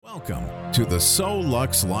Welcome to the Soul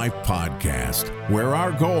Lux Life podcast, where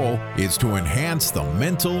our goal is to enhance the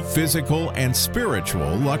mental, physical, and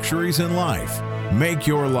spiritual luxuries in life. Make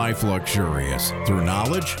your life luxurious through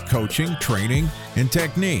knowledge, coaching, training, and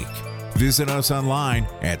technique. Visit us online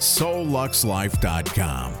at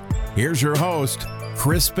soulluxlife.com. Here's your host,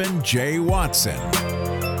 Crispin J. Watson.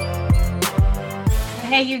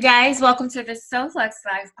 Hey, you guys, welcome to the Soul Lux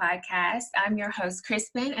Life podcast. I'm your host,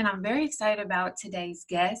 Crispin, and I'm very excited about today's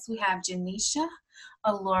guest. We have Janisha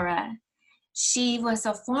Alora. She was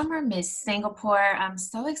a former Miss Singapore. I'm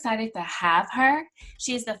so excited to have her.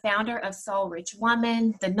 She is the founder of Soul Rich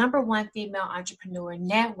Woman, the #1 female entrepreneur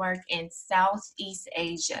network in Southeast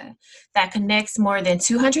Asia that connects more than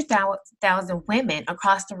 200,000 women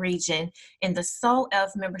across the region in the Soul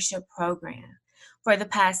Elf membership program. For the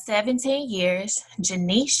past 17 years,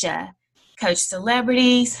 Janisha coached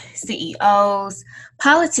celebrities, CEOs,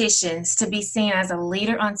 politicians to be seen as a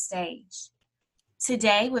leader on stage.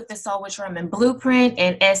 Today, with the Soul Rich Woman Blueprint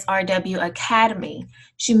and SRW Academy,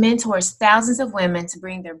 she mentors thousands of women to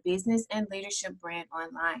bring their business and leadership brand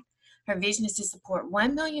online. Her vision is to support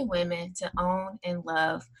 1 million women to own and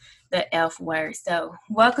love the Elf word. So,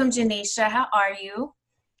 welcome, Janisha. How are you?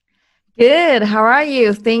 Good. How are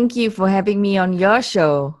you? Thank you for having me on your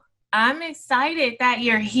show. I'm excited that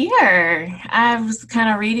you're here. I was kind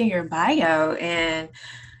of reading your bio, and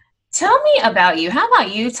tell me about you. How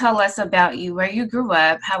about you tell us about you, where you grew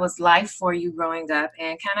up, how was life for you growing up,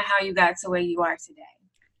 and kind of how you got to where you are today?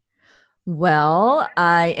 Well,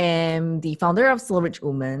 I am the founder of Soul Rich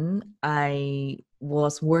Woman. I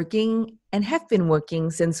was working and have been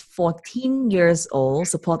working since 14 years old,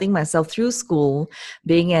 supporting myself through school,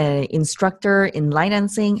 being an instructor in line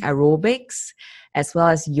dancing, aerobics, as well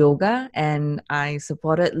as yoga. And I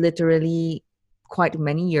supported literally quite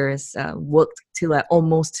many years, worked till I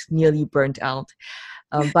almost nearly burnt out.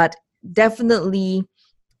 But definitely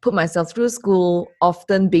put myself through school,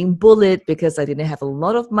 often being bullied because I didn't have a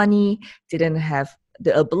lot of money, didn't have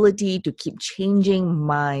the ability to keep changing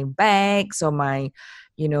my bags or my,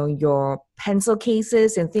 your pencil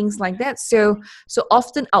cases and things like that. So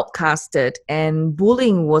often outcasted, and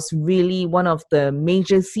bullying was really one of the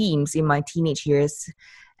major themes in my teenage years.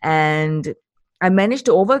 And I managed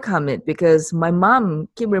to overcome it because my mom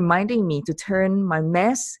kept reminding me to turn my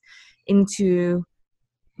mess into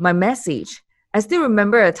my message. I still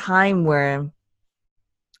remember a time where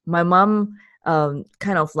my mom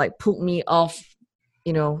kind of like pulled me off,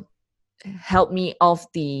 helped me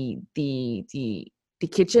off the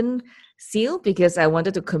kitchen seal because I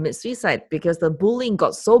wanted to commit suicide because the bullying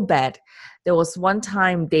got so bad. There was one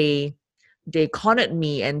time they cornered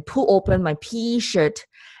me and pulled open my PE shirt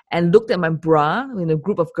and looked at my bra in a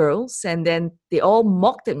group of girls, and then they all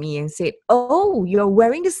mocked at me and said, "Oh, you're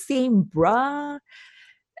wearing the same bra."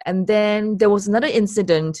 And then there was another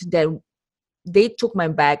incident that they took my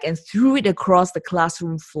bag and threw it across the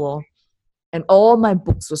classroom floor. And all my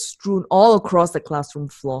books were strewn all across the classroom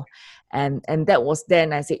floor. And that was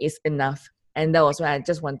then I said, it's enough. And that was when I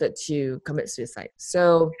just wanted to commit suicide.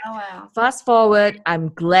 So Fast forward, I'm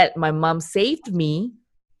glad my mom saved me.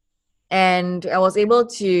 And I was able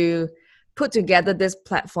to put together this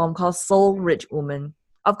platform called Soul Rich Woman.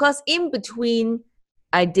 Of course, in between,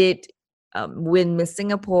 I did win Miss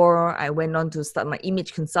Singapore. I went on to start my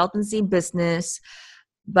image consultancy business,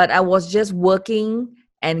 but I was just working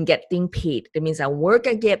and getting paid. That means I work,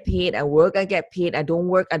 I get paid. I work, I get paid. I don't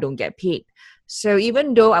work, I don't get paid. So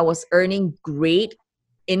even though I was earning great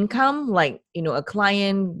income, like, a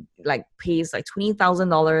client like pays like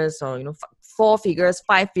 $20,000 or, 4 figures,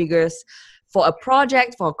 5 figures for a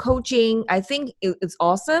project, for coaching, I think it's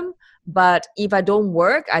awesome. But if I don't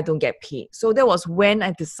work, I don't get paid. So that was when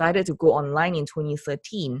I decided to go online in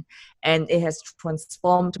 2013. And it has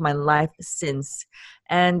transformed my life since.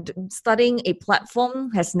 And starting a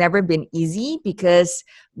platform has never been easy because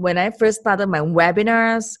when I first started my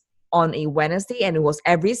webinars on a Wednesday, and it was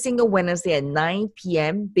every single Wednesday at 9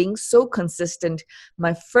 p.m., being so consistent,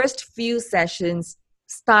 my first few sessions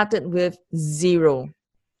started with 0.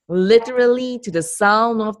 Literally to the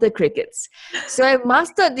sound of the crickets. So I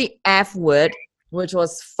mastered the F word, which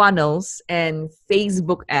was funnels and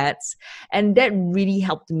Facebook ads. And that really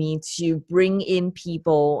helped me to bring in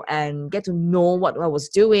people and get to know what I was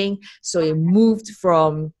doing. So it moved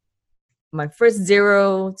from my first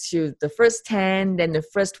 0 to the first 10, then the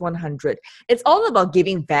first 100. It's all about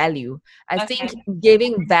giving value. I think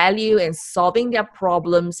giving value and solving their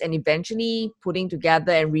problems and eventually putting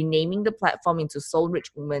together and renaming the platform into Soul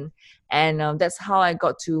Rich Woman. And that's how I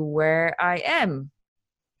got to where I am.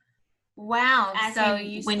 Wow. So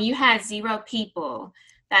when you had 0 people,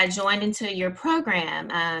 that joined into your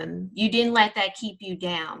program, you didn't let that keep you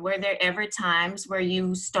down. Were there ever times where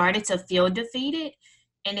you started to feel defeated?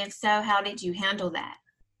 And if so, how did you handle that?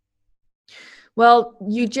 Well,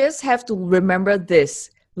 you just have to remember this.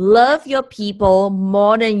 Love your people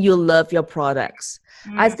more than you love your products.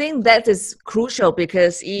 I think that is crucial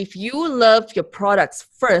because if you love your products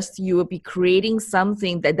first, you will be creating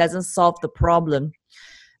something that doesn't solve the problem.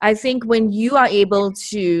 I think when you are able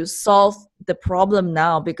to solve the problem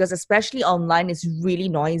now, because especially online is really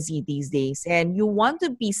noisy these days, and you want to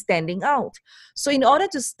be standing out. So in order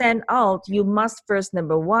to stand out, you must first,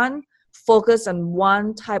 number one, focus on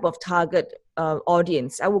one type of target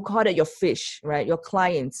audience. I will call it your fish, right? Your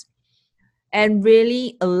clients, and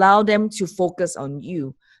really allow them to focus on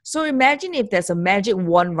you. So imagine if there's a magic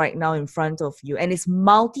wand right now in front of you and it's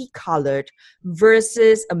multicolored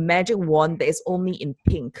versus a magic wand that is only in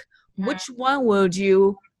pink. Which one would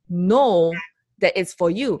you know that it's for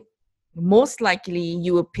you? Most likely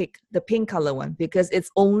you will pick the pink color one because it's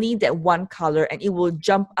only that one color and it will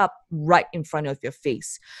jump up right in front of your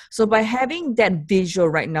face. So by having that visual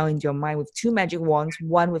right now in your mind with two magic wands,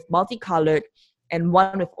 one with multicolored and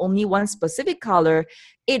one with only one specific color,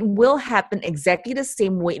 it will happen exactly the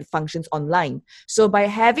same way it functions online. So by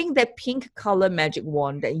having that pink color magic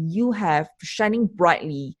wand that you have shining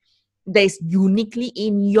brightly, that is uniquely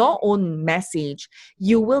in your own message,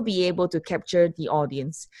 you will be able to capture the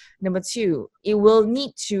audience. Number two, it will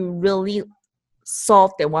need to really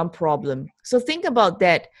solve that one problem. So think about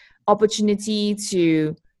that opportunity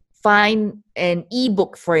to find an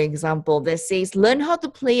ebook, for example, that says learn how to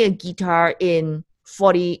play a guitar in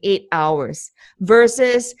 48 hours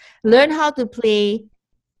versus learn how to play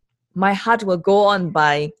My Heart Will Go On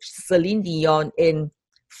by Celine Dion in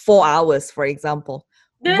 4 hours, for example.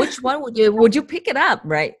 Which one would you pick it up,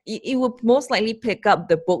 right? You would most likely pick up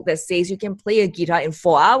the book that says you can play a guitar in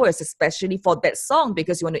 4 hours, especially for that song,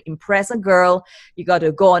 because you want to impress a girl, you got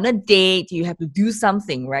to go on a date, you have to do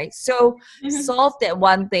something, right? So solve that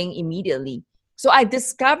one thing immediately. So I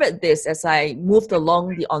discovered this as I moved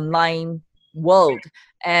along the online world.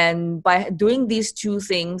 And by doing these two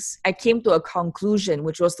things, I came to a conclusion,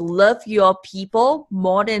 which was to love your people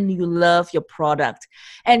more than you love your product,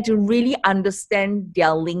 and to really understand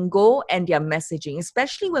their lingo and their messaging,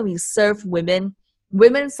 especially when we serve women.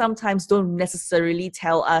 Women sometimes don't necessarily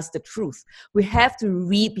tell us the truth. We have to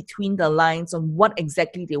read between the lines on what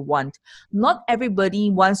exactly they want. Not everybody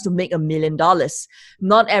wants to make $1 million.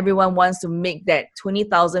 Not everyone wants to make that $20,000,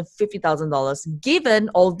 $50,000. Given,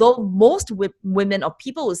 although most women or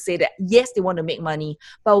people will say that, yes, they want to make money,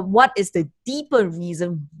 but what is the deeper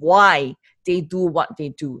reason why they do what they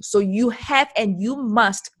do? So you have and you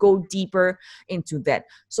must go deeper into that.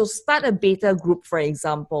 So start a beta group, for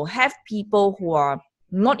example. Have people who are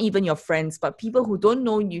not even your friends, but people who don't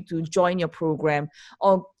know you to join your program,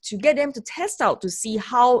 or to get them to test out to see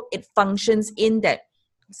how it functions in that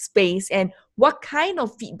space and what kind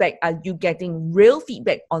of feedback are you getting, real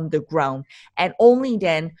feedback on the ground. And only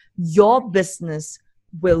then your business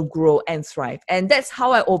will grow and thrive. And that's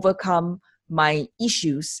how I overcome my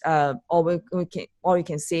issues, or you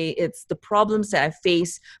can say it's the problems that I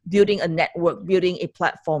face building a network, building a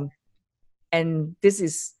platform. And this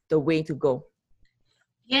is the way to go.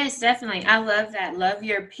 Yes, definitely. I love that. Love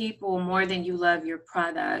your people more than you love your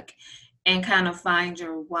product, and kind of find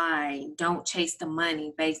your why. Don't chase the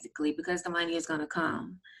money, basically, because the money is going to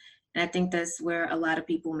come. And I think that's where a lot of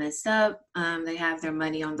people mess up. They have their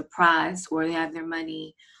money on the prize, or they have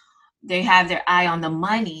their eye on the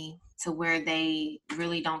money to where they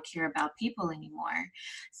really don't care about people anymore.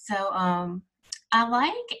 So I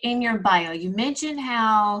like in your bio, you mentioned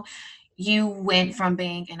how you went from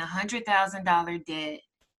being in $100,000 debt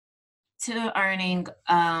to earning,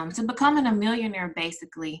 to becoming a millionaire,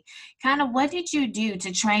 basically. Kind of what did you do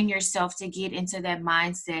to train yourself to get into that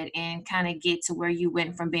mindset and kind of get to where you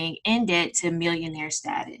went from being in debt to millionaire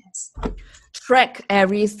status? Track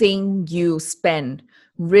everything you spend.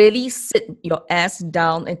 Really sit your ass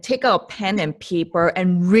down and take out a pen and paper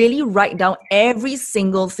and really write down every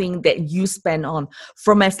single thing that you spend on,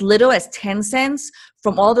 from as little as 10 cents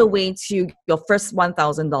from all the way to your first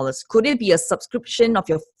 $1,000. Could it be a subscription of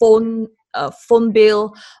your phone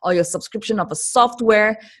bill, or your subscription of a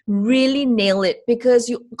software? Really nail it, because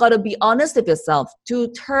you got to be honest with yourself. To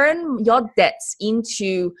turn your debts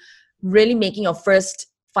into really making your first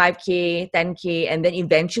 5K, 10K, and then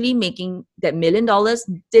eventually making that $1 million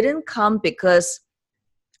didn't come because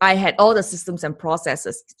I had all the systems and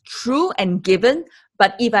processes. True and given,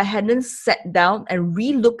 but if I hadn't sat down and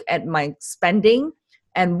relook at my spending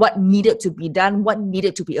and what needed to be done, what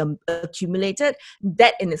needed to be accumulated,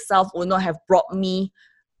 that in itself would not have brought me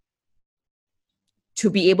to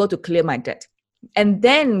be able to clear my debt. And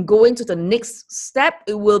then going to the next step,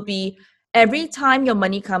 it will be every time your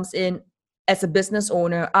money comes in as a business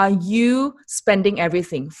owner, are you spending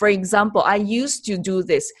everything? For example, I used to do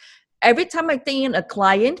this. Every time I take in a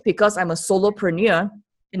client, because I'm a solopreneur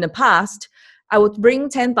in the past, I would bring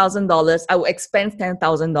 $10,000. I would expense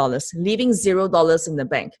 $10,000, leaving $0 in the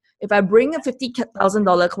bank. If I bring a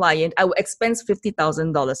 $50,000 client, I would expense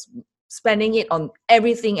 $50,000, spending it on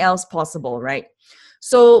everything else possible, right?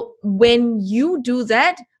 So when you do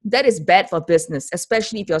that, that is bad for business,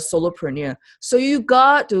 especially if you're a solopreneur. So you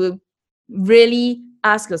got to really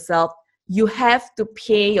ask yourself, you have to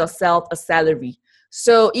pay yourself a salary.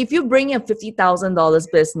 So if you bring a $50,000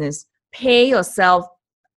 business, pay yourself,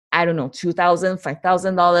 I don't know, $2,000,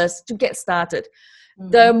 $5,000 to get started.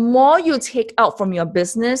 Mm-hmm. The more you take out from your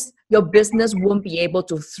business won't be able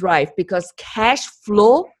to thrive because cash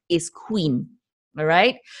flow is queen. All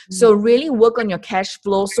right. Mm-hmm. So really work on your cash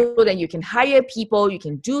flow so that you can hire people, you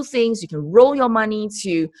can do things, you can roll your money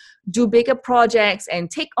to do bigger projects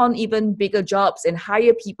and take on even bigger jobs and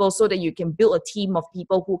hire people so that you can build a team of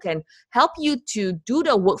people who can help you to do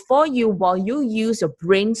the work for you while you use your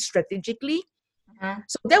brain strategically. Mm-hmm.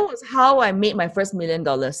 So that was how I made my first $1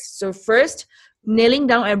 million. So first, nailing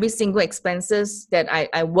down every single expenses that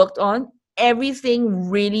I worked on, everything,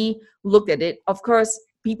 really looked at it. Of course,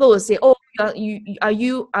 people will say, "Oh,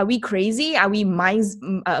 are we crazy? Are we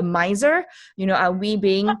miser? You know, are we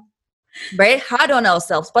being very hard on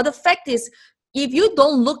ourselves?" But the fact is, if you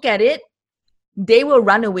don't look at it, they will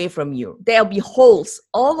run away from you. There'll be holes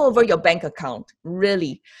all over your bank account,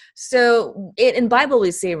 really. So in Bible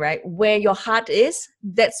we say, right, where your heart is,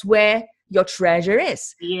 that's where your treasure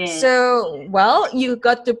is. Yeah. So, well, you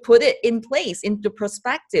got to put it in place, into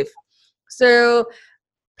perspective. So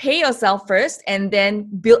pay yourself first and then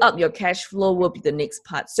build up your cash flow will be the next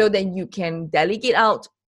part. So then you can delegate out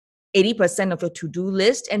 80% of your to-do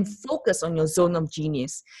list and focus on your zone of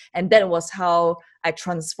genius. And that was how I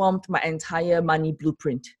transformed my entire money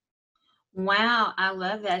blueprint. Wow, I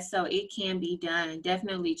love that. So it can be done.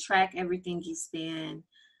 Definitely track everything you spend.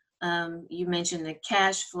 You mentioned the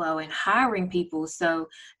cash flow and hiring people. So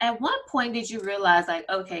at what point did you realize, like,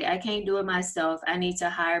 okay, I can't do it myself. I need to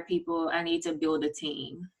hire people. I need to build a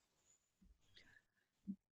team?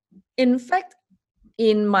 In fact,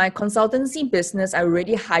 in my consultancy business, I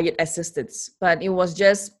already hired assistants, but it was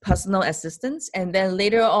just personal assistants. And then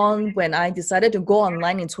later on, when I decided to go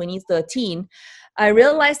online in 2013, I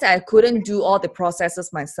realized that I couldn't do all the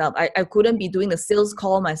processes myself. I couldn't be doing the sales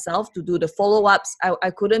call myself to do the follow-ups. I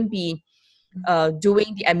couldn't be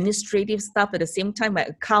doing the administrative stuff at the same time, my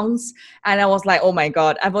accounts. And I was like, oh my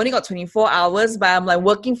God, I've only got 24 hours, but I'm like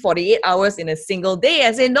working 48 hours in a single day.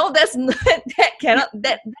 I said, no, that's not,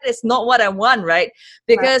 that is not what I want, right?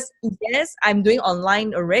 Because yes, I'm doing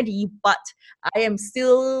online already, but I am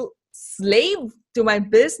still slave to my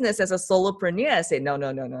business as a solopreneur. I said,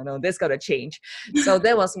 no, this got to change. So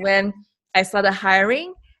that was when I started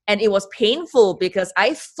hiring. And it was painful because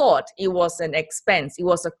I thought it was an expense. It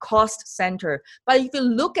was a cost center. But if you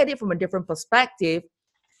look at it from a different perspective,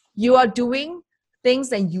 you are doing things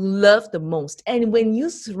that you love the most. And when you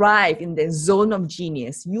thrive in the zone of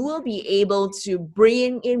genius, you will be able to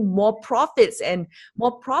bring in more profits and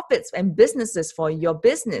businesses for your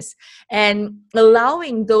business. And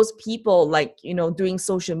allowing those people, like, you know, doing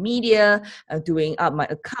social media, doing up my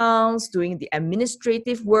accounts, doing the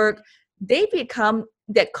administrative work, they become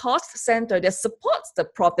that cost center that supports the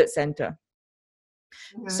profit center.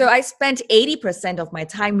 Mm-hmm. So I spent 80% of my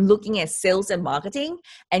time looking at sales and marketing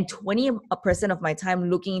and 20% of my time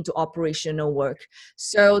looking into operational work.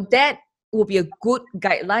 So that will be a good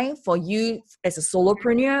guideline for you as a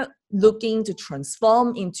solopreneur looking to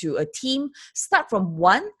transform into a team. Start from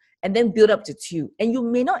 1 and then build up to 2. And you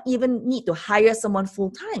may not even need to hire someone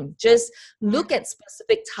full-time. Just look at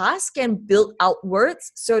specific tasks and build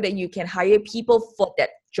outwards so that you can hire people for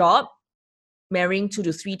that job, marrying 2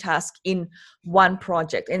 to 3 tasks in one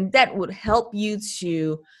project. And that would help you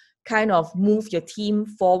to kind of move your team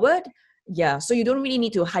forward. Yeah, so you don't really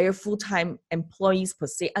need to hire full-time employees per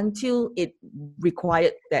se until it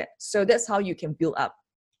required that. So that's how you can build up.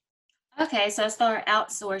 Okay, so start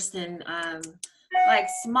outsourcing like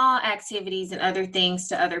small activities and other things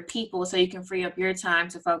to other people so you can free up your time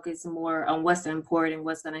to focus more on what's important,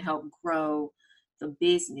 what's going to help grow the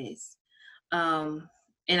business. And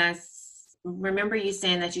I remember you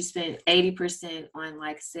saying that you spent 80% on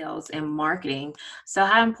like sales and marketing. So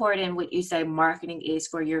how important would you say marketing is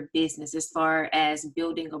for your business as far as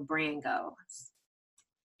building a brand goes?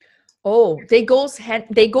 Oh, they go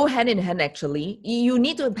hand in hand actually. You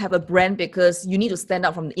need to have a brand because you need to stand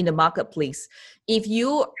out from in the marketplace.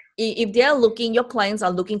 If they're looking, your clients are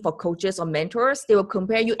looking for coaches or mentors, they will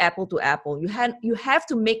compare you apple to apple. You have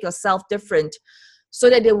to make yourself different so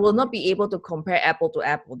that they will not be able to compare apple to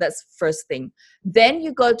apple. That's first thing. Then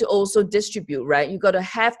you got to also distribute, right? You got to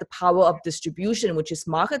have the power of distribution, which is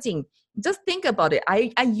marketing. Just think about it.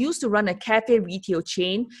 I used to run a cafe retail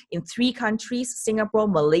chain in 3 countries, Singapore,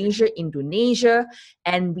 Malaysia, Indonesia,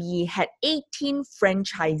 and we had 18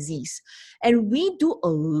 franchisees. And we do a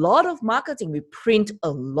lot of marketing. We print a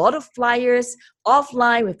lot of flyers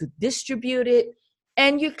offline. We have to distribute it.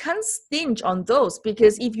 And you can't stinge on those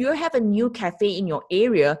because if you have a new cafe in your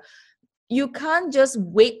area, you can't just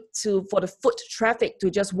wait for the foot traffic to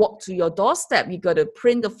just walk to your doorstep. You got to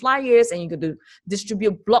print the flyers and you got to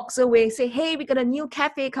distribute blocks away. Say, hey, we got a new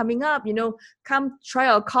cafe coming up. Come try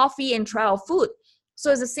our coffee and try our food.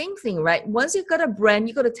 So it's the same thing, right? Once you've got a brand,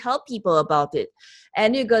 you got to tell people about it,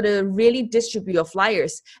 and you got to really distribute your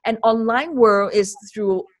flyers. And online world is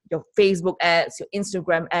through your Facebook ads, your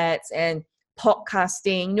Instagram ads, and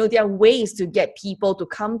podcasting. There are ways to get people to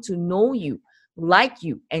come to know you, like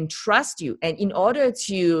you, and trust you. And in order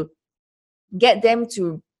to get them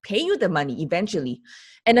to pay you the money eventually.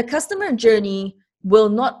 And the customer journey will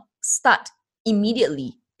not start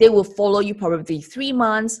immediately. They will follow you probably 3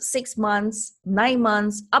 months, 6 months, 9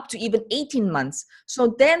 months, up to even 18 months.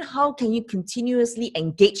 So then how can you continuously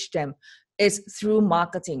engage them? Is through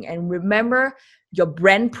marketing. And remember your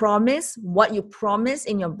brand promise, what you promise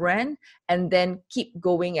in your brand, and then keep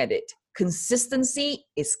going at it. Consistency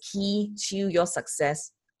is key to your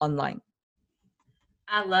success online.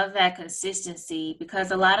 I love that consistency because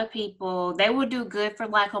a lot of people, they will do good for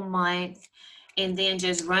like a month and then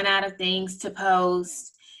just run out of things to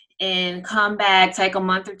post and come back, take a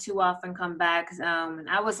month or 2 off and come back. And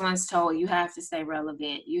I was once told you have to stay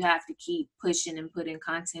relevant. You have to keep pushing and putting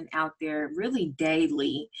content out there really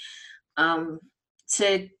daily.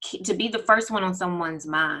 To be the first one on someone's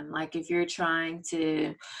mind. Like if you're trying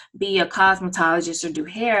to be a cosmetologist or do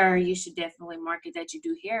hair, you should definitely market that you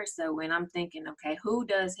do hair. So when I'm thinking, okay, who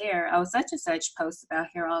does hair? Oh, such and such posts about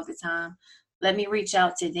hair all the time. Let me reach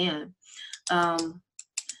out to them.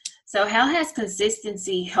 So how has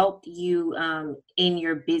consistency helped you in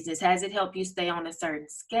your business? Has it helped you stay on a certain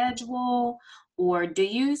schedule? Or do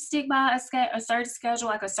you stick by a certain schedule,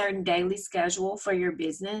 like a certain daily schedule for your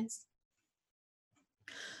business?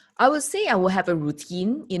 I would say I will have a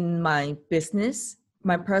routine in my business,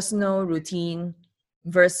 my personal routine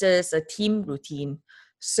versus a team routine.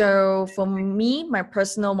 So for me, my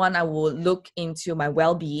personal one, I will look into my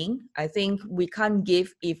well-being. I think we can't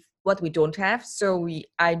give if what we don't have. So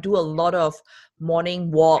I do a lot of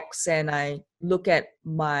morning walks and I look at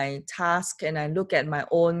my task and I look at my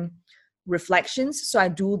own reflections. So I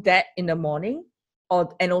do that in the morning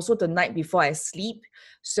and also the night before I sleep.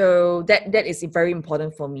 So that is very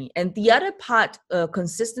important for me. And the other part,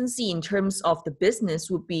 consistency in terms of the business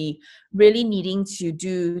would be really needing to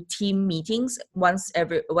do team meetings once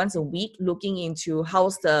a week, looking into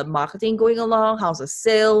how's the marketing going along, how's the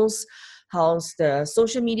sales, how's the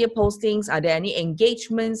social media postings, are there any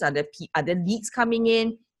engagements, are there leads coming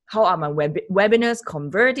in, how are my webinars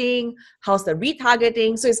converting, how's the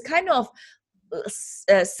retargeting. So it's kind of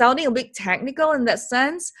sounding a bit technical in that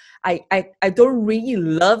sense. I don't really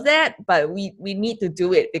love that, but we need to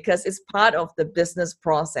do it because it's part of the business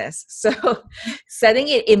process. So setting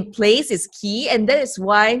it in place is key. And that is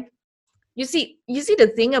why you see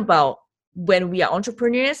the thing about when we are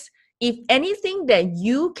entrepreneurs, if anything that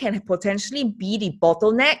you can potentially be the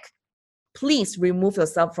bottleneck, please remove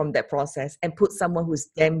yourself from that process and put someone who's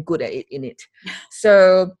damn good at it in it.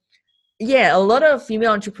 So yeah, a lot of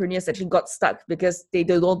female entrepreneurs actually got stuck because they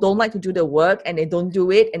don't like to do the work and they don't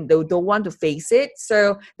do it and they don't want to face it.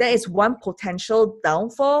 So that is one potential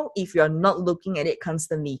downfall if you're not looking at it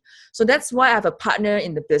constantly. So that's why I have a partner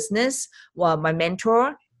in the business, my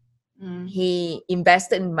mentor. He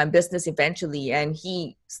invested in my business eventually and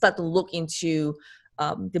he started to look into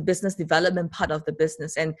the business development part of the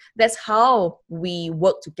business. And that's how we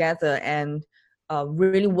work together and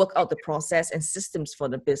really work out the process and systems for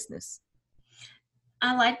the business.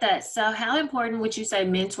 I like that. So how important would you say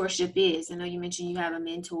mentorship is? I know you mentioned you have a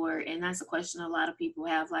mentor, and that's a question a lot of people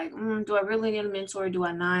have. Like, do I really need a mentor? Do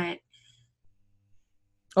I not?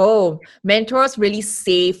 Oh, mentors really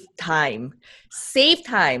save time. Save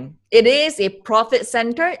time. It is a profit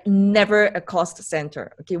center, never a cost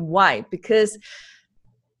center. Okay, why? Because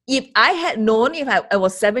if I had known, if I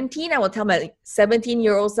was 17, I would tell my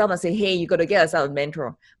 17-year-old self and say, hey, you got to get yourself a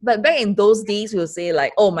mentor. But back in those days, we would say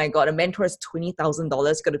like, oh my God, a mentor is $20,000.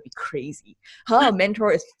 It's going to be crazy. How a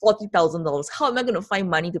mentor is $40,000. How am I going to find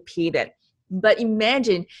money to pay that? But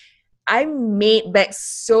imagine, I made back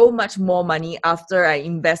so much more money after I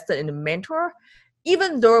invested in a mentor.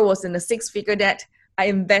 Even though it was in a 6-figure debt, I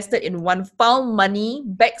invested in one, found money,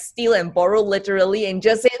 beg, steal, and borrow literally, and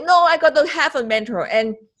just said, no, I got to have a mentor.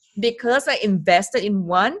 And because I invested in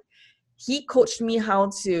one, he coached me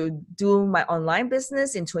how to do my online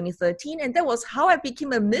business in 2013. And that was how I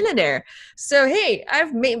became a millionaire. So, hey,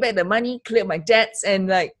 I've made back the money, cleared my debts, and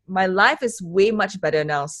like my life is way much better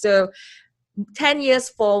now. So 10 years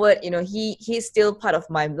forward, he's still part of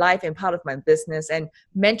my life and part of my business, and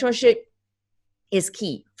mentorship is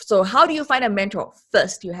key. So how do you find a mentor?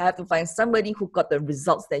 First, you have to find somebody who got the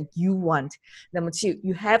results that you want. Number 2,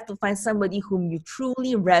 you have to find somebody whom you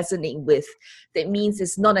truly resonate with. That means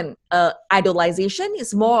it's not an idolization.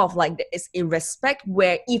 It's more of like it's a respect,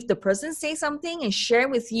 where if the person says something and share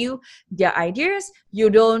with you their ideas, you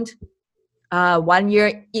don't 1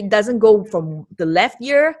 year, it doesn't go from the left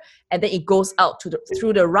ear and then it goes out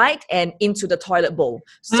through the right and into the toilet bowl.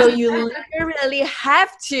 So you literally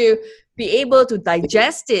have to be able to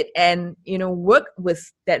digest it and work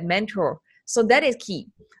with that mentor. So that is key.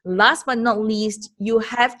 Last but not least, you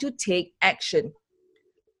have to take action.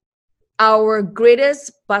 Our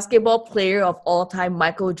greatest basketball player of all time,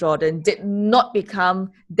 Michael Jordan, did not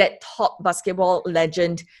become that top basketball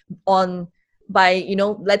legend by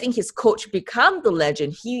letting his coach become the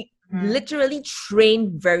legend. He literally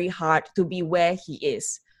trained very hard to be where he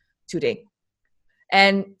is today.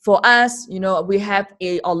 And for us, we have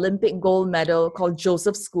a Olympic gold medal called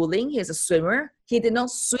Joseph Schooling. He's a swimmer. He did not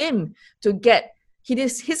swim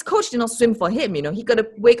his coach did not swim for him. He got to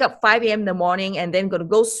wake up 5 a.m. in the morning and then got to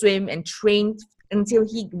go swim and train until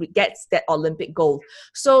he gets that Olympic gold.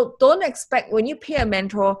 So don't expect when you pay a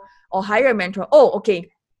mentor or hire a mentor, oh, okay,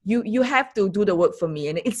 you have to do the work for me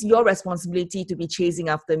and it's your responsibility to be chasing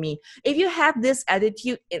after me. If you have this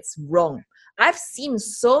attitude, it's wrong. I've seen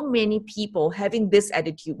so many people having this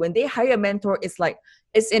attitude. When they hire a mentor, it's like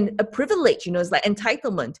it's a privilege, it's like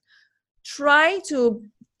entitlement. Try to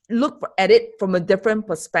look at it from a different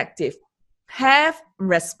perspective. Have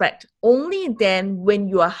respect. Only then, when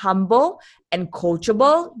you are humble and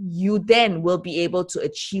coachable, you then will be able to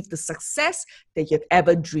achieve the success that you've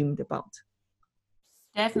ever dreamed about.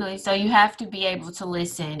 Definitely. So you have to be able to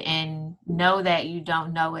listen and know that you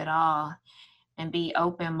don't know it all and be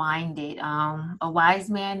open-minded. A wise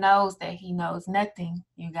man knows that he knows nothing,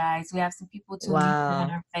 you guys. We have some people tuning in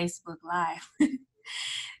on our Facebook Live.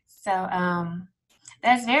 So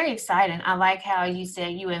that's very exciting. I like how you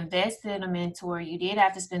said you invested in a mentor. You did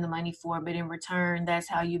have to spend the money for it, but in return, that's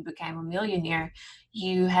how you became a millionaire.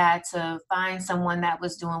 You had to find someone that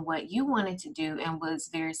was doing what you wanted to do and was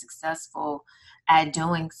very successful at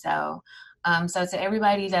doing so. So to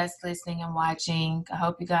everybody that's listening and watching, I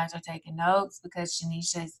hope you guys are taking notes because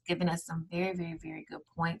Janisha has given us some very, very, very good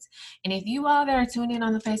points. And if you all that are tuning in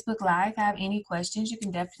on the Facebook Live have any questions, you can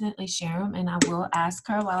definitely share them and I will ask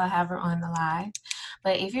her while I have her on the live.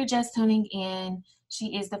 But if you're just tuning in,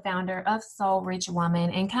 she is the founder of Soul Rich Woman.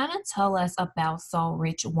 And kind of tell us about Soul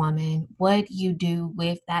Rich Woman, what you do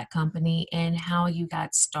with that company and how you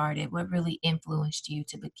got started, what really influenced you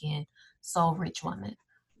to begin Soul Rich Woman.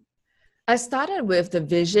 I started with the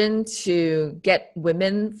vision to get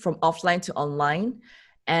women from offline to online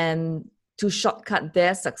and to shortcut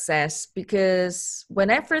their success, because when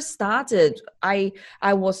I first started, I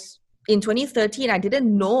was in 2013, I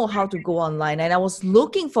didn't know how to go online and I was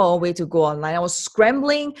looking for a way to go online. I was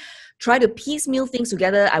scrambling, trying to piecemeal things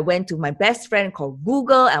together. I went to my best friend called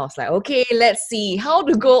Google. I was like, okay, let's see how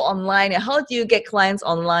to go online and how do you get clients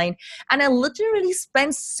online. And I literally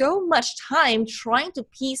spent so much time trying to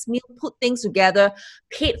piecemeal, put things together,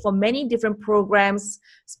 paid for many different programs,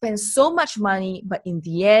 spent so much money, but in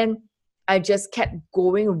the end, I just kept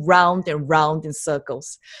going round and round in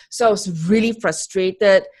circles. So I was really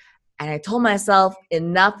frustrated. And I told myself,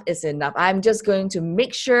 enough is enough. I'm just going to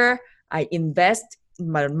make sure I invest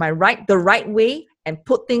the right way and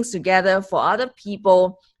put things together for other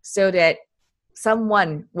people so that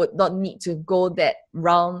someone would not need to go that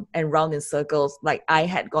round and round in circles like I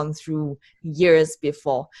had gone through years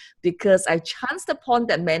before. Because I chanced upon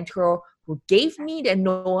that mentor who gave me the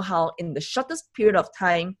know-how in the shortest period of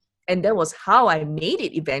time. And that was how I made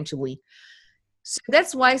it eventually. So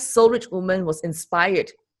that's why Soul Rich Woman was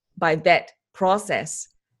inspired by that process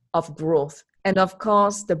of growth. And of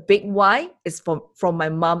course, the big why is from my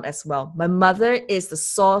mom as well. My mother is the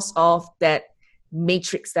source of that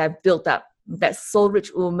matrix that I've built up, that Soul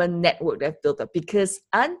Rich Woman network that I've built up. Because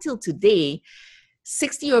until today,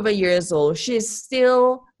 60 over years old, she's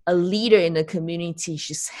still a leader in the community.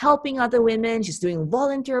 She's helping other women. She's doing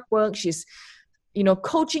volunteer work. She's,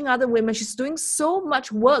 coaching other women. She's doing so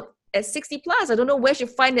much work at 60 plus. I don't know where she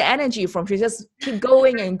find the energy from. She just keep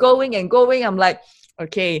going and going and going. I'm like,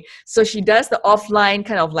 okay. So she does the offline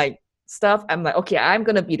kind of like stuff. I'm like, okay, I'm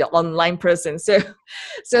going to be the online person. So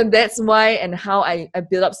that's why and how I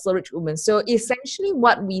build up Soul Rich Women. So essentially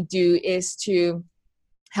what we do is to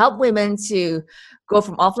help women to go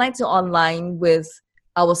from offline to online with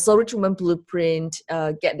our Soul Rich Woman Blueprint,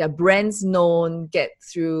 get their brands known, get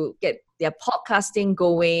their podcasting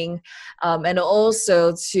going, and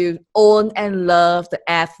also to own and love the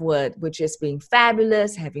F word, which is being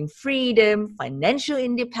fabulous, having freedom, financial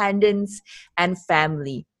independence, and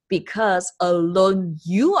family. Because alone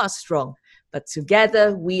you are strong, but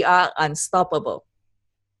together we are unstoppable.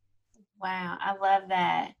 Wow, I love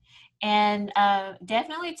that. And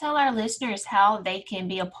definitely tell our listeners how they can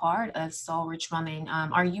be a part of Soul Rich Woman.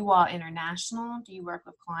 Are you all international? Do you work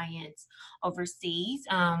with clients overseas?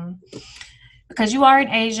 Because you are in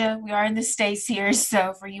Asia, we are in the States here.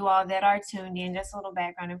 So for you all that are tuned in, just a little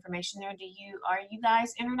background information there. Are you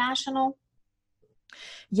guys international?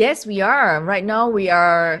 Yes, we are. Right now we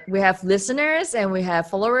have listeners and we have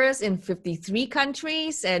followers in 53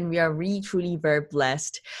 countries, and we are really truly very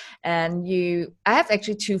blessed. And I have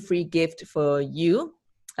actually 2 free gifts for you.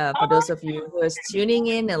 For those of you who are tuning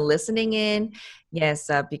in and listening in. Yes,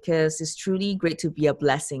 because it's truly great to be a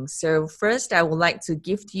blessing. So first, I would like to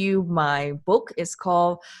gift you my book. It's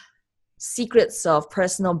called Secrets of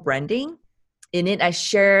Personal Branding. In it, I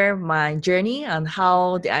share my journey on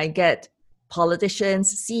how I get politicians,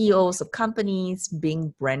 CEOs of companies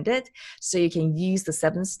being branded. So you can use the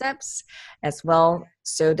 7 steps as well.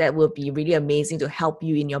 So that will be really amazing to help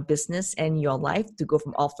you in your business and your life to go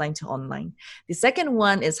from offline to online. The second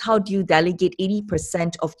one is how do you delegate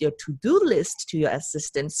 80% of your to-do list to your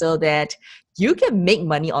assistant so that you can make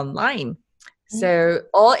money online. So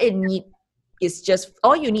all you need is just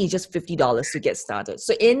 $50 to get started.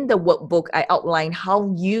 So in the workbook, I outline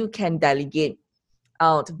how you can delegate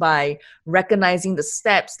out by recognizing the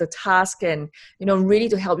steps, the task, and really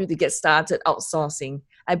to help you to get started outsourcing.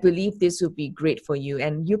 I believe this will be great for you,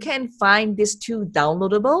 and you can find these 2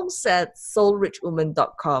 downloadables at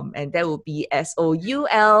soulrichwoman.com, and that will be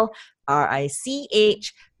soulrichwoman.com,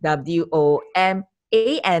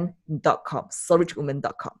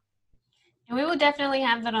 soulrichwoman.com. And we will definitely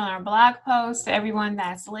have that on our blog post. So everyone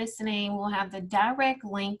that's listening, we'll have the direct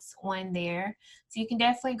links on there. So you can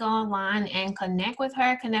definitely go online and connect with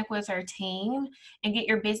her team, and get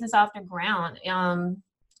your business off the ground.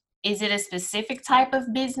 Is it a specific type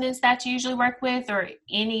of business that you usually work with, or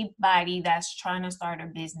anybody that's trying to start a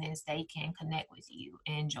business, they can connect with you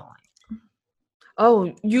and join?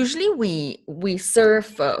 Oh, usually we serve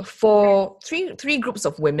for three groups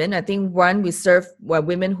of women. I think one, we serve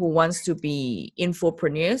women who wants to be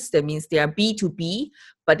infopreneurs. That means they are B2B,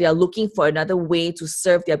 but they are looking for another way to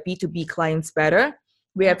serve their B2B clients better.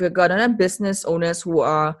 We have got other business owners who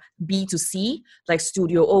are B2C, like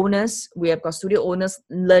studio owners. We have got studio owners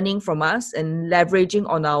learning from us and leveraging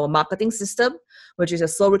on our marketing system, which is a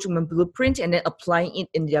Soul Rich Woman Blueprint, and then applying it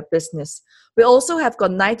in their business. We also have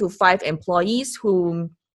got 9 to 5 employees who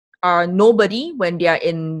are nobody when they are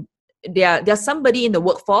in. They're somebody in the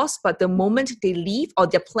workforce, but the moment they leave or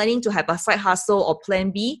they're planning to have a side hustle or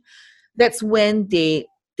plan B, that's when they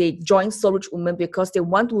join Soul Rich Woman, because they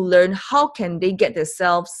want to learn how can they get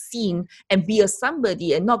themselves seen and be a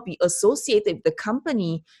somebody and not be associated with the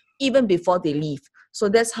company even before they leave. So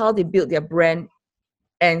that's how they build their brand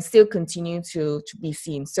and still continue to be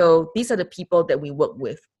seen. So these are the people that we work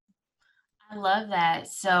with. I love that.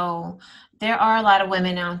 So there are a lot of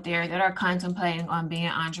women out there that are contemplating on being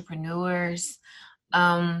entrepreneurs.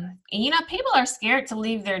 And people are scared to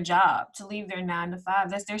leave their job, to leave their 9 to 5.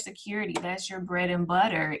 That's their security. That's your bread and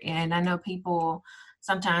butter. And I know people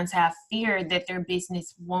sometimes have fear that their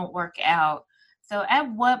business won't work out. So at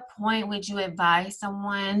what point would you advise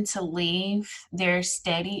someone to leave their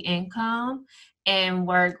steady income and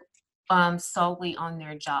work solely on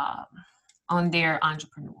their job, on their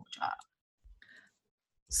entrepreneurial job?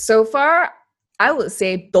 So far, I would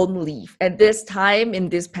say don't leave. At this time, in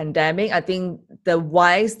this pandemic, I think the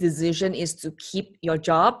wise decision is to keep your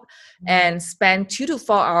job and spend 2 to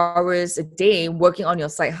 4 hours a day working on your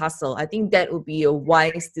side hustle. I think that would be a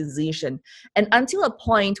wise decision. And until a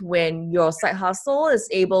point when your side hustle is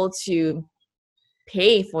able to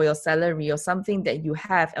pay for your salary or something that you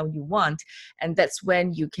have and you want, and that's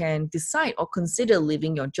when you can decide or consider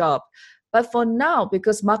leaving your job. But for now,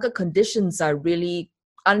 because market conditions are really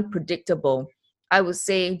unpredictable, I would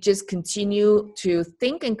say just continue to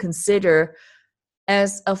think and consider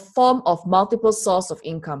as a form of multiple source of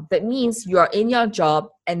income. That means you are in your job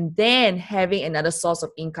and then having another source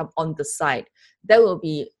of income on the side. That will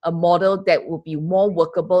be a model that will be more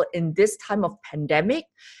workable in this time of pandemic.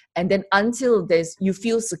 And then until you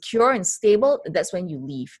feel secure and stable, that's when you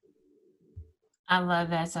leave. I love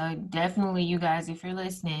that. So definitely, you guys, if you're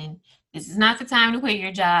listening, this is not the time to quit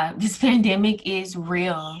your job. This pandemic is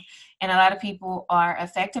real, and a lot of people are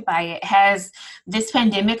affected by it. Has this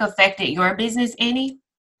pandemic affected your business any?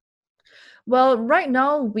 Well, right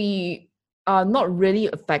now we are not really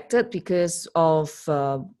affected because of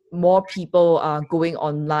more people are going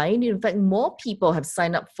online. In fact, more people have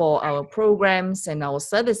signed up for our programs and our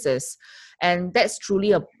services. And that's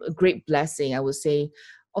truly a great blessing, I would say.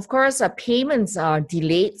 Of course, payments are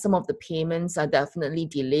delayed. Some of the payments are definitely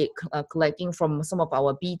delayed, collecting from some of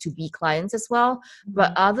our B2B clients as well.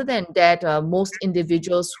 But other than that, most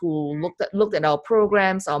individuals who looked at our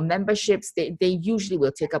programs, our memberships, they usually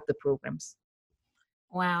will take up the programs.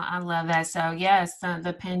 Wow, I love that. So yes,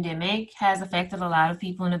 the pandemic has affected a lot of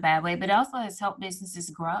people in a bad way, but also has helped businesses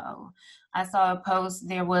grow. I saw a post,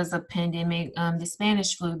 there was a pandemic, the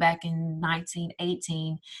Spanish flu back in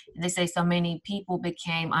 1918. And they say so many people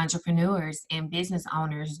became entrepreneurs and business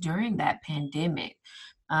owners during that pandemic.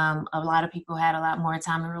 A lot of people had a lot more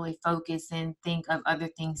time to really focus and think of other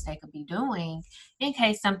things they could be doing in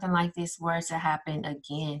case something like this were to happen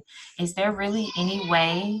again. Is there really any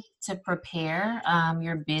way to prepare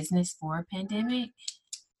your business for a pandemic?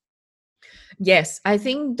 Yes, I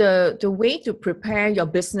think the way to prepare your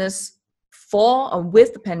business for or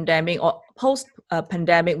with the pandemic or post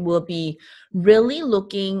pandemic will be really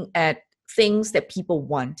looking at things that people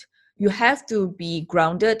want. You have to be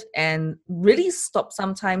grounded and really stop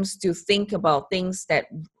sometimes to think about things that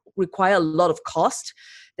require a lot of cost.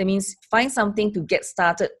 That means find something to get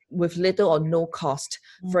started with little or no cost.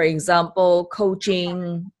 For example,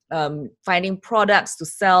 coaching, finding products to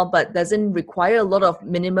sell, but doesn't require a lot of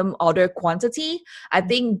minimum order quantity. I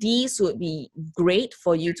think these would be great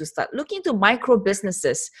for you to start looking to micro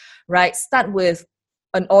businesses, right? Start with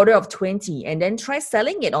an order of 20 and then try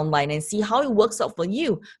selling it online and see how it works out for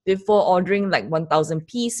you before ordering like 1,000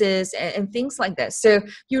 pieces and things like that. So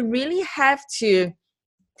you really have to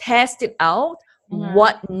test it out,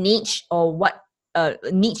 what niche or what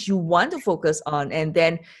niche you want to focus on, and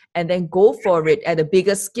then go for it at a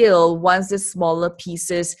bigger scale once the smaller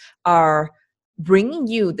pieces are bringing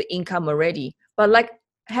you the income already. But like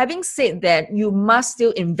having said that, you must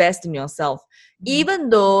still invest in yourself. Even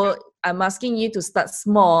though I'm asking you to start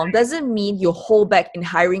small, doesn't mean you hold back in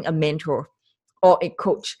hiring a mentor or a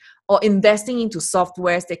coach or investing into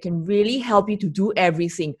softwares that can really help you to do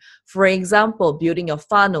everything. For example, building your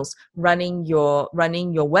funnels, running your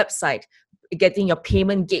website, getting your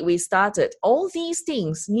payment gateway started. All these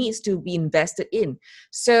things needs to be invested in.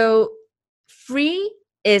 So free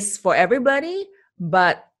is for everybody,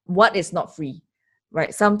 but what is not free,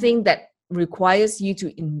 right? Something that requires you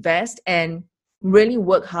to invest and really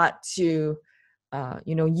work hard to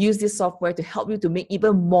use this software to help you to make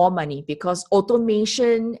even more money, because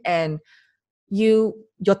automation and your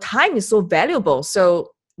time is so valuable.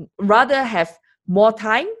 So rather have more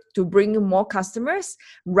time to bring in more customers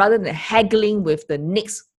rather than haggling with the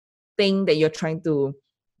next thing that you're trying to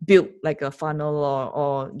build, like a funnel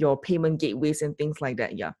or your payment gateways and things like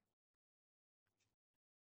that. Yeah.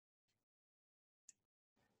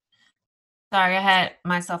 Sorry, I had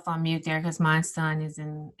myself on mute there because my son is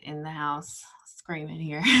in the house screaming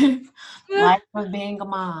here. Life of being a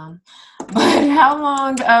mom. But how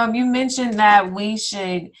long, you mentioned that we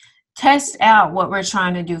should test out what we're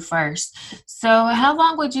trying to do first. So how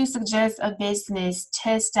long would you suggest a business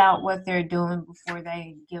test out what they're doing before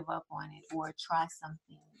they give up on it or try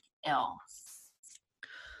something else?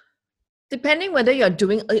 Depending whether you're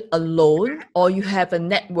doing it alone or you have a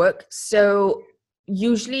network. So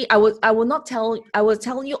usually I will tell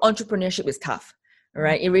you entrepreneurship is tough,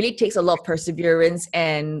 right? It really takes a lot of perseverance,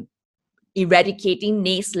 and eradicating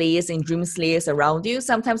naysayers and dream slayers around you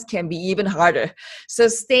sometimes can be even harder. So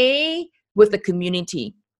stay with the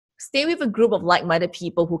community. Stay with a group of like-minded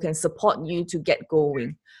people who can support you to get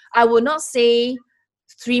going. I will not say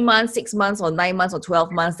 3 months, 6 months, or 9 months, or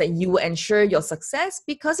 12 months that you will ensure your success,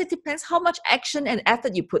 because it depends how much action and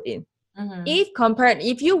effort you put in.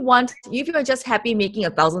 If you're just happy making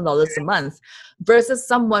 $1,000 a month versus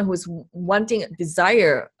someone who's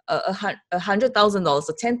desire $100,000 or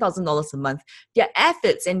 $10,000 a month, their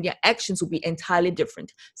efforts and their actions will be entirely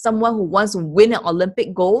different. Someone who wants to win an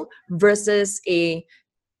Olympic gold versus a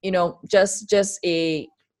just a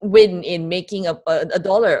win in making a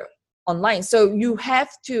dollar online. So you have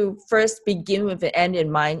to first begin with the end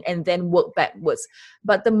in mind and then work backwards.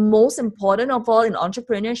 But the most important of all in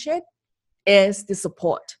entrepreneurship is the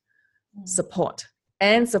support.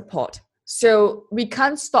 So we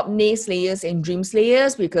can't stop naysayers and dream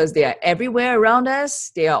slayers because they are everywhere around us.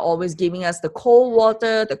 They are always giving us the cold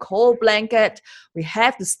water, the cold blanket. We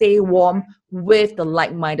have to stay warm with the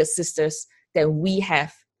like-minded sisters that we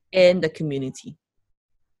have in the community.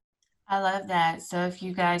 I love that. So if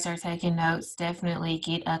you guys are taking notes, definitely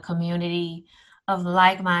get a community of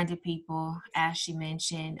like-minded people, as she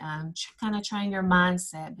mentioned. Kind of train your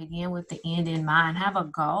mindset. Begin with the end in mind. Have a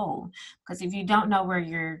goal. Because if you don't know where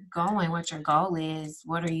you're going, what your goal is,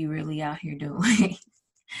 what are you really out here doing?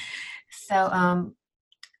 So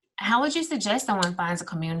how would you suggest someone finds a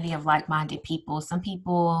community of like-minded people? Some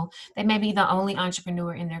people, they may be the only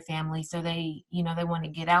entrepreneur in their family, so they want to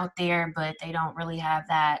get out there, but they don't really have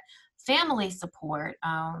that family support.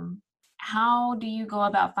 How do you go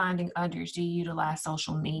about finding others? Do you utilize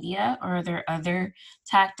social media, or are there other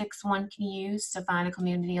tactics one can use to find a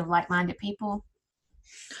community of like-minded people?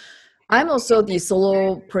 I'm also the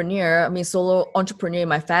solo entrepreneur in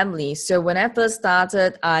my family. So when I first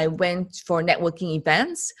started, I went for networking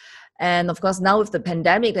events. And of course, now with the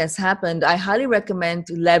pandemic that's happened, I highly recommend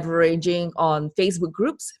leveraging on Facebook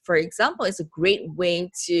groups. For example, it's a great way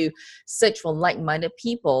to search for like-minded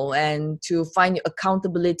people and to find your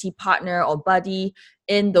accountability partner or buddy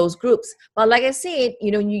in those groups. But like I said,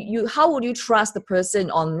 you how would you trust the person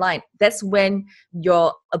online? That's when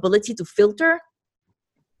your ability to filter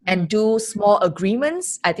and do small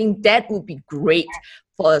agreements, I think that would be great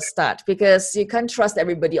for a start, because you can't trust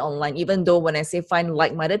everybody online. Even though when I say find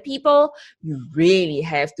like-minded people, you really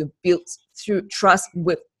have to build through trust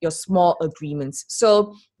with your small agreements.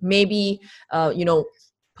 So maybe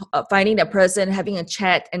finding that person, having a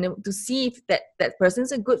chat, and to see if that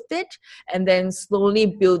person's a good fit, and then slowly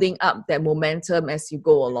building up that momentum as you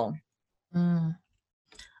go along.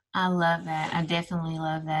 I love that. I definitely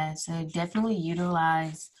love that. So definitely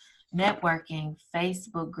utilize networking,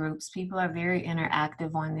 Facebook groups. People are very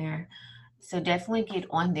interactive on there. So definitely get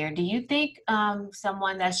on there. Do you think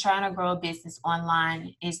someone that's trying to grow a business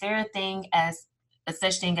online, is there a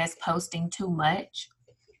such thing as posting too much?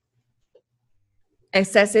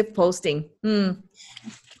 Excessive posting.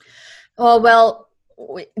 Oh, well,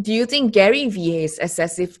 do you think Gary Vee is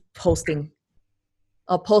excessive posting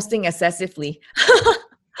or posting excessively?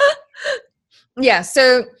 Yeah,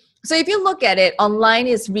 so if you look at it, online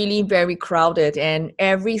is really very crowded and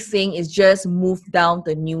everything is just moved down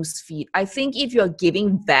the news feed. I think if you're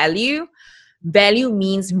giving value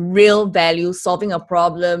means real value, solving a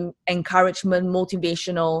problem, encouragement,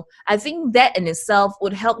 motivational. I think that in itself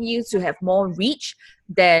would help you to have more reach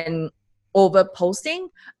than over posting.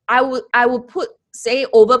 I would say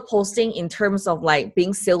over posting in terms of like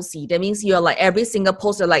being salesy. That means you're like every single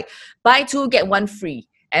post, you're like buy two get one free.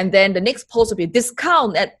 And then the next post will be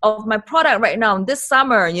discount of my product right now this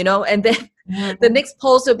summer, and then the next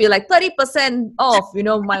post will be like 30% off,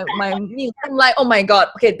 my meal. I'm like, oh my God,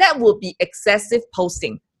 okay, that would be excessive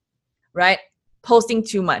posting, right? Posting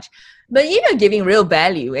too much. But if you're giving real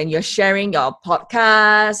value and you're sharing your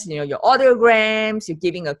podcast, your audiograms, you're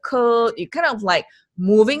giving a code, you're kind of like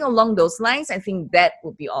moving along those lines, I think that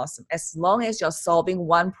would be awesome. As long as you're solving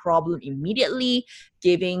one problem immediately,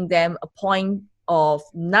 giving them a point of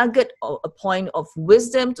nugget or a point of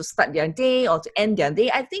wisdom to start their day or to end their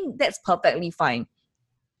day, I think that's perfectly fine.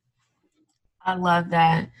 I love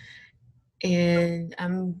that. And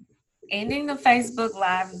I'm ending the Facebook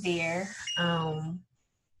Live there.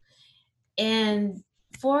 And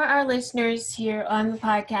for our listeners here on the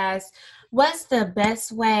podcast, what's the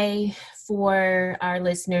best way for our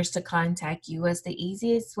listeners to contact you? What's the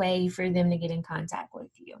easiest way for them to get in contact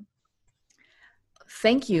with you?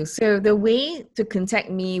 Thank you. So the way to contact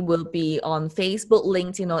me will be on Facebook,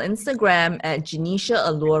 LinkedIn, or Instagram at Genecia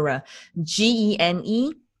Allura,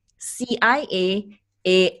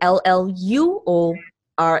 GENECIAALLUORA,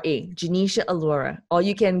 Genecia Allura. Or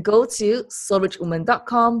you can go to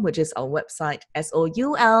soulrichwoman.com, which is our website,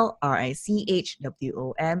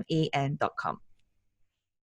 SOULRICHWOMAN.com.